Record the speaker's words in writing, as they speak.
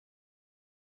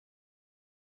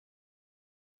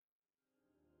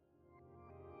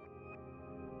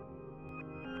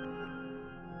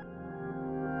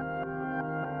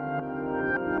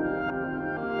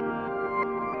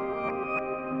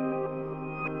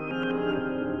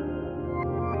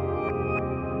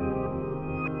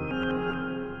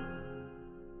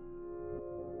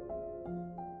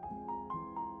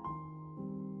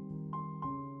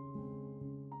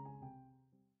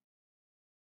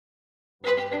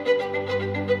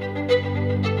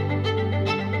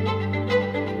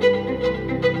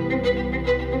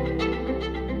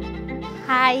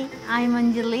Hi, I'm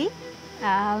Anjali,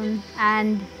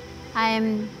 and I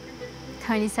am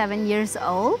 27 years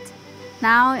old.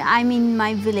 Now I'm in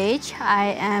my village.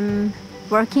 I am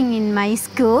working in my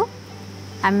school.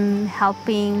 I'm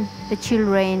helping the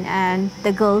children and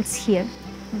the girls here.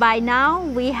 By now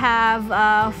we have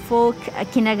 4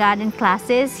 kindergarten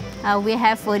classes. We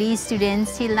have 40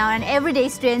 students till now, and every day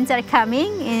students are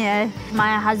coming.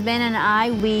 My husband and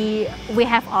I, we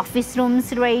have office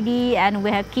rooms ready, and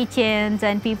we have kitchens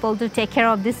and people to take care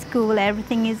of the school.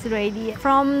 Everything is ready.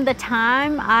 From the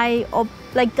time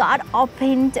God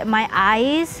opened my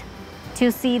eyes to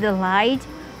see the light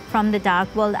from the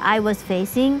dark world I was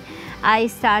facing, I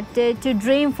started to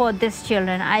dream for these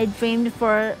children. I dreamed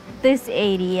for this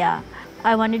area.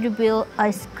 I wanted to build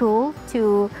a school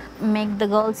to make the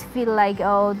girls feel like,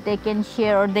 oh, they can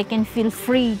share or they can feel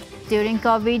free. During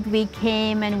COVID, we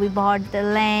came and we bought the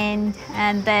land,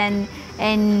 and then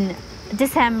in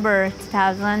December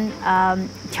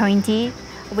 2020,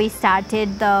 we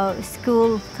started the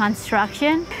school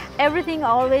construction. Everything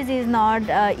always is not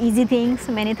easy things.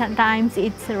 Many times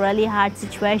it's really hard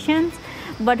situations.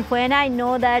 But when I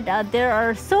know that there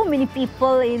are so many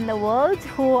people in the world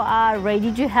who are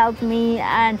ready to help me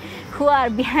and who are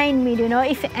behind me,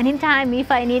 if anytime, if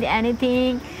I need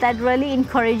anything, that really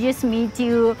encourages me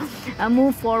to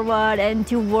move forward and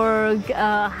to work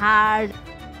hard.